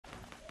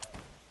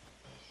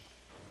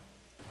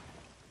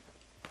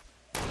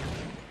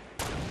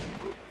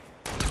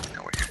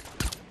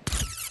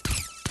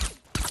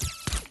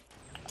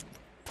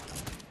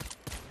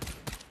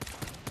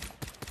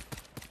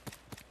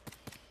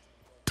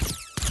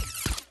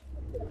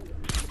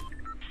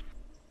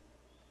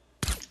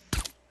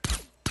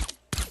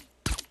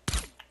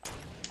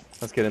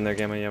Let's get in there,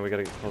 Gamma. Yeah, we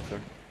gotta get closer.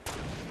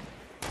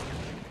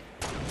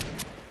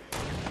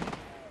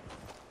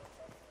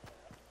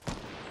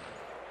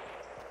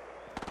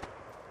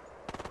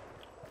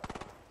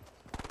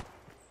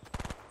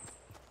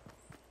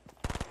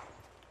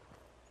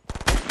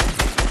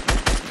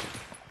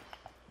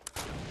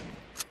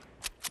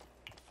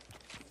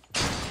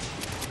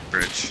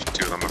 Bridge.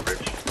 2 of them on bridge.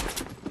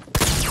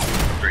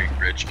 3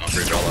 bridge, on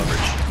bridge, all on bridge.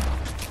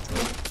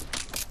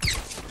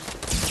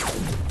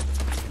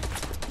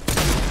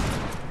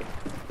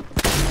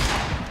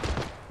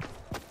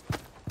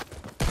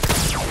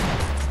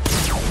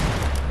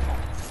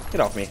 Get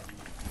off me.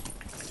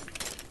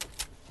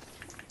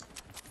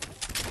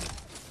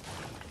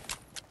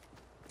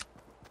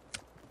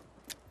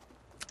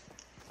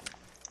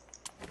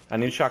 I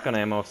need shotgun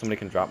ammo if somebody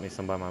can drop me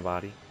some by my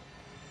body.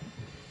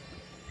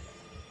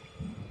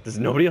 Does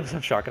nobody else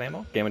have shotgun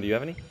ammo? Gamma, do you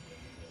have any?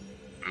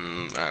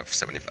 I have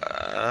 75.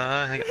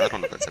 I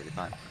don't know if that's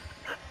 75.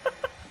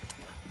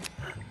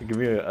 Give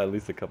me at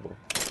least a couple.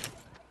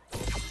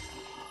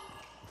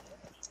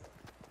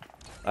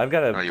 I've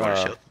got a. Oh, you want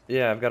a shield?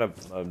 Yeah, I've got a.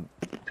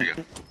 There you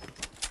go.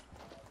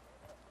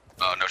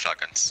 Oh, no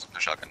shotguns. No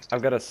shotguns.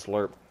 I've got a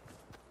slurp.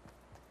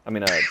 I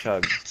mean, a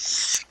chug.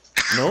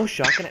 No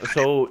shotgun.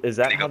 So is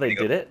that how they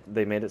did it?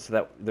 They made it so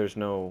that there's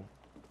no.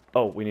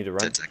 Oh, we need to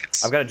run. 10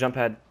 seconds. I've got a jump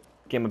pad.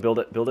 Gamma, build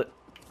it. Build it.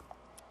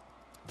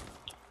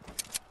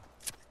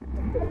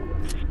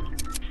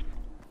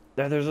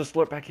 There's a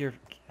slurp back here.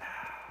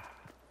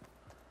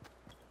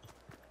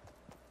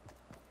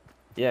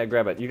 Yeah,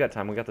 grab it. You got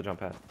time. We got the jump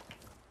pad.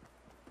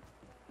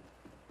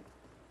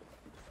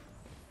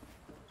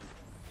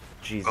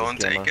 Jesus, Go and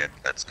Gamma. take it.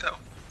 Let's go.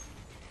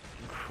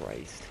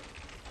 Christ.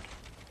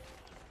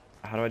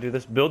 How do I do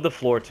this? Build the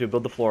floor, too.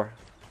 Build the floor.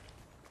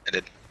 I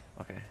did.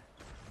 Okay.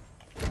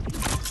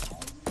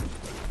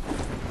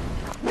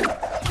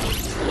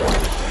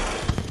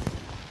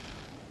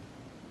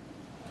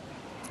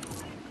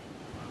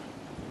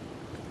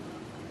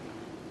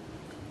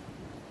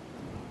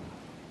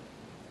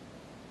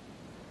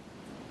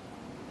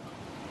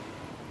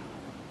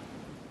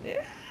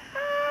 Yeah.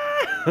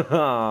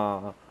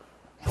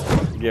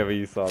 Yeah, but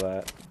you saw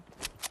that.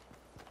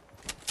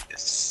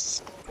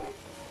 Yes.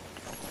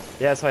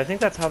 Yeah, so I think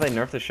that's how they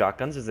nerf the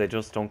shotguns, is they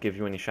just don't give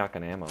you any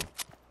shotgun ammo.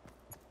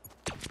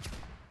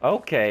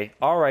 Okay,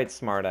 alright,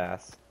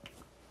 smartass.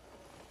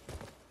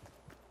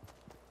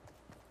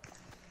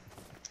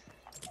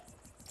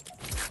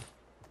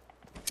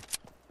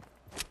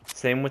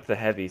 Same with the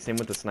heavy, same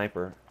with the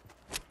sniper.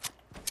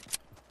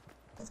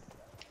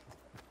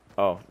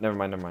 Oh, never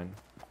mind, never mind.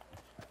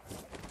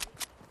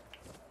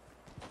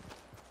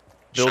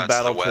 Build Shots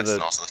battle to the west to and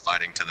the... also the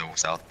fighting to the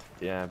south.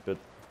 Yeah, but...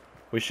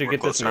 We should We're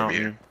get this closer over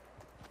mountain. here.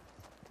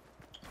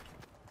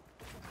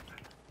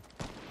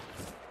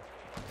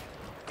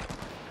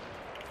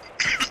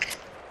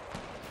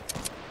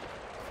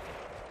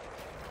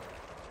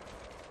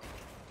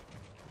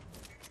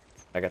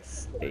 I got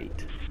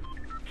 8.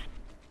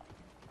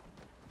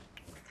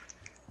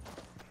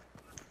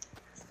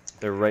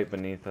 They're right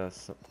beneath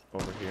us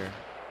over here.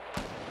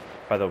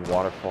 By the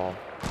waterfall.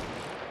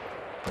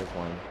 There's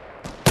one.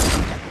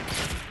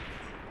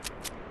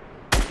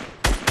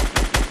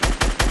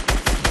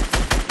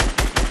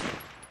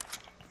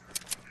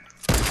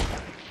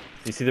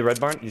 You see the red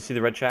barn? You see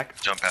the red shack?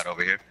 Jump pad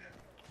over here.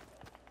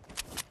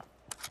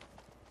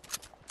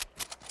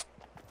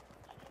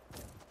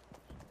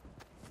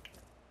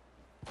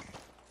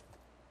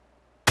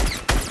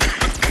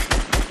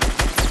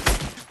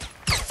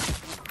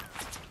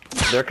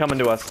 They're coming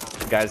to us.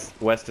 Guys,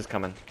 west is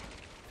coming.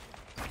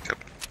 Yep.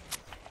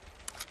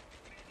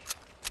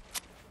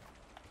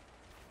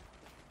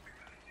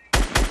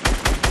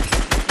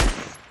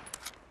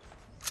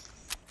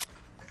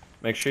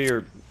 Make sure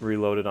you're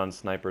reloaded on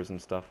snipers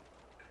and stuff.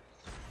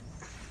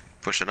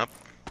 Pushing up.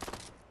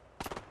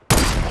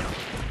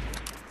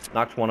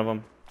 Knocked one of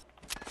them.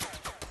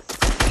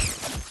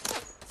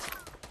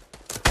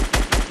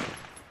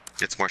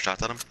 Get some more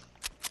shots at him.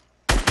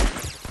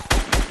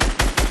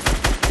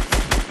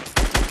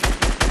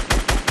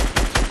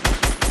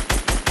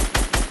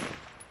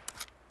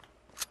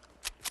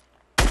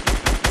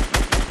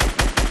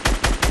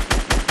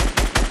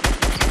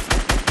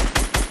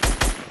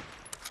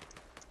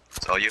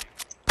 It's all you.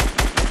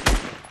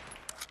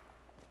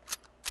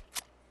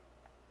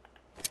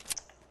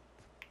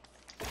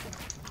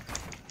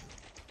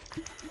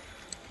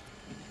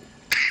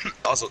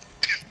 Also,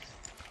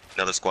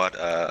 another squad.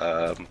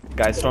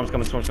 Guys, storm's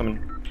coming, storm's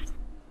coming.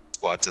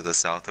 Squad to the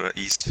south or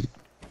east.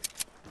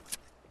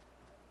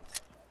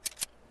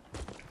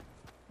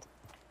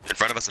 In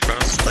front of us,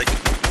 like.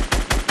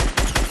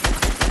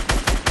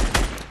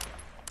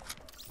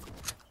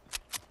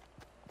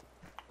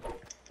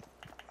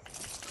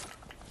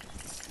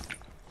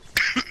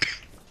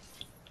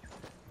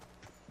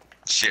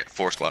 Shit,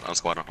 4 squad on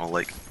squad on whole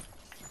lake.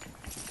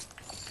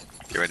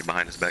 Get ready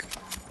behind his back.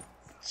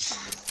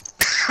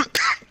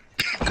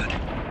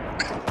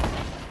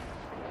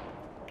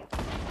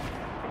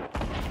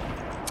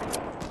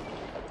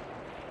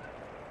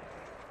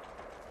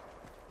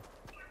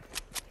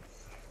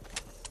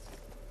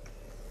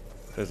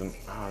 There's an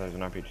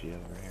RPG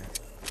over here.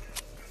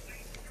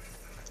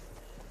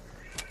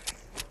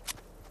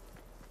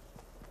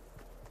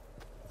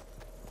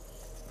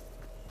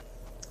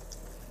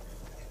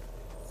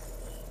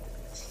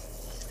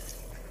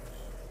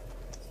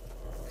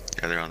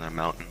 Yeah, they're on that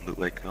mountain, Loot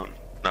Lake Mountain.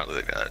 Not Loot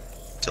Lake,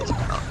 Tilted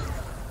Mountain.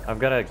 I've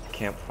got a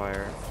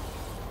campfire.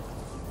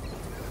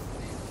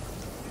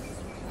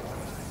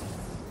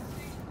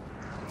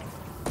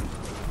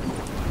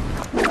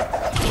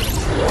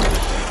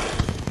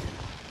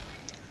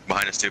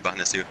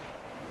 Behind us too.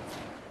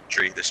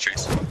 There's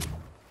trees.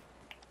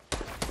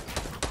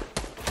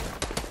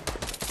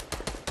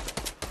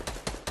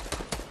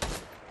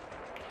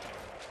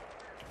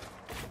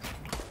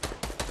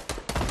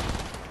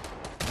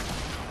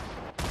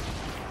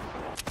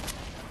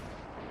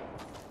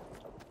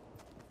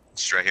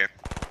 It's right here.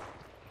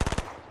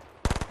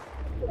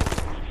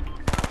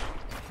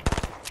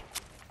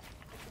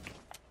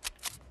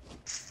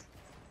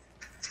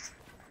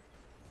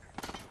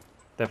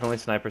 Definitely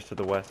snipers to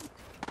the west.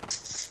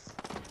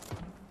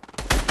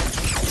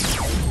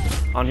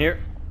 On here.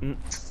 Come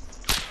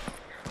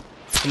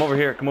over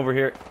here. Come over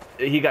here.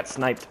 He got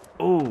sniped.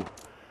 Ooh.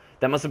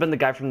 That must have been the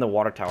guy from the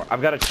water tower.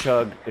 I've got a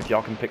chug if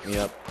y'all can pick me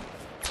up.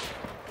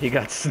 He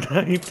got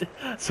sniped.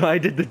 So I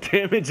did the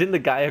damage and the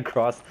guy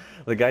across.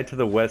 The guy to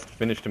the west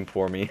finished him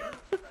for me.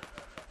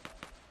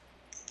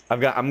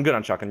 I'm good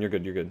on shotgun. You're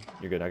good. You're good.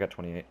 You're good. I got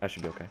 28. I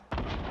should be okay.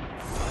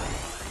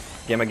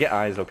 Gamma, get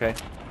eyes, okay?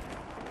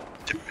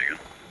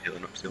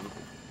 Healing up.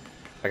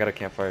 I got a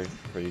campfire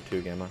for you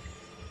too, Gamma.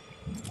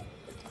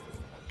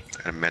 I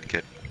got a med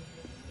kit.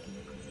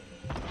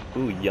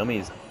 Ooh,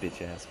 Yummy's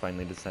bitch ass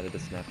finally decided to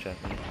Snapchat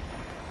me.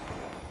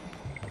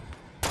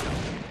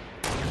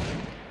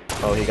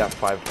 Oh, he got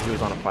 5. He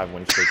was on a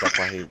 5-win streak. That's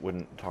why he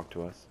wouldn't talk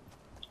to us.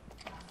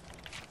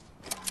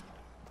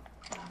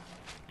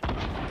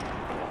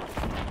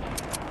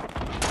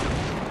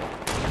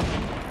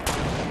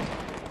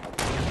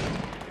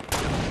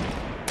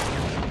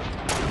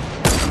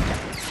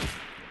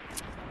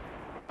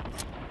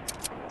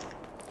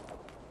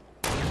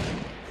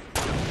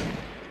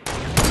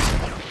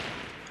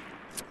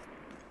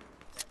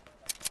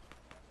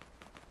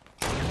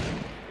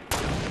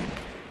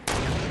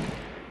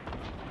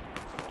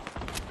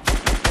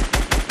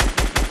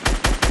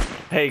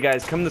 Hey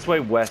guys, come this way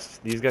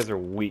west. These guys are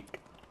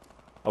weak.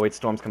 Oh wait,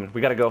 storm's coming.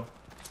 We gotta go.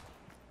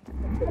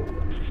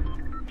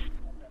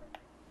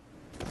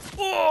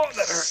 Oh,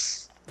 that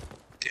hurt.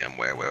 Damn,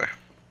 where?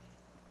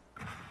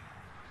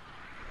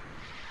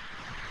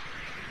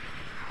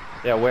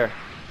 Yeah, where?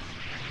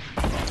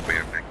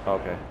 Where?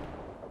 Okay.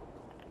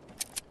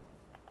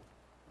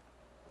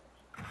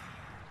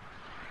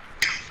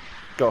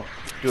 Go.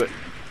 Do it.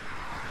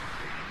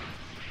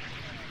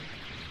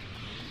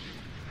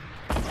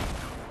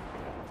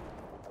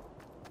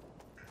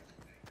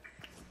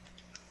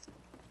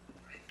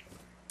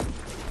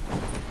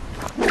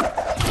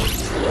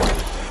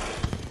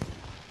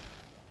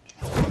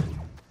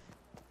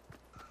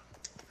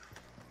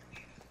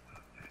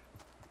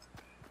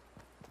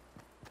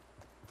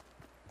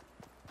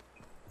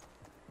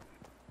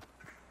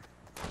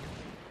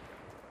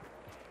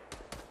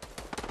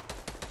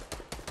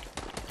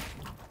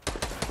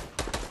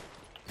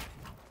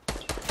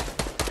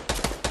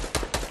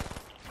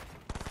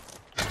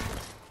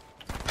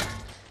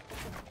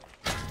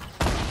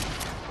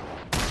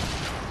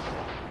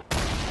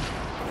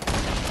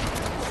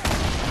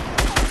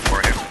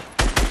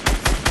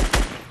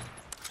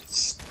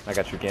 I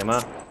got you,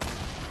 Gamma.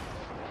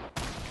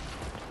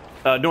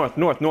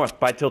 North,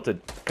 by Tilted.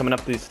 Coming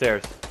up these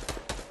stairs.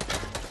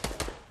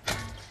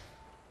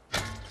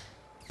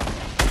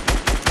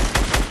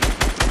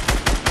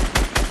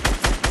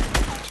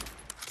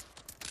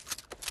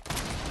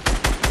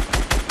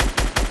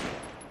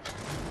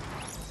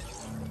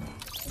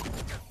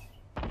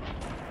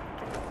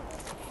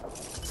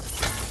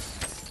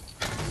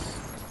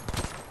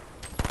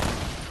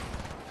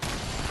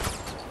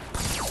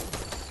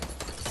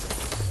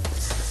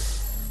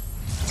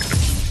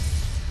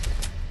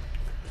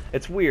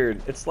 It's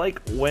weird. It's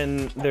like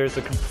when there's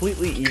a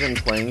completely even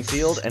playing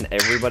field and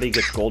everybody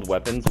gets gold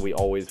weapons, we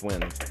always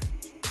win.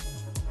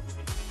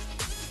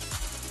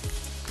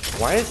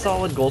 Why is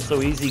solid gold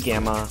so easy,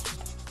 Gamma?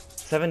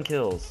 7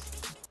 kills.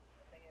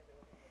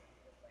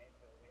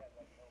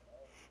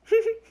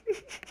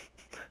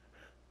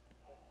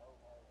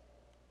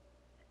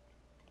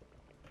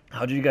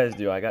 How'd you guys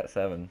do? I got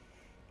 7.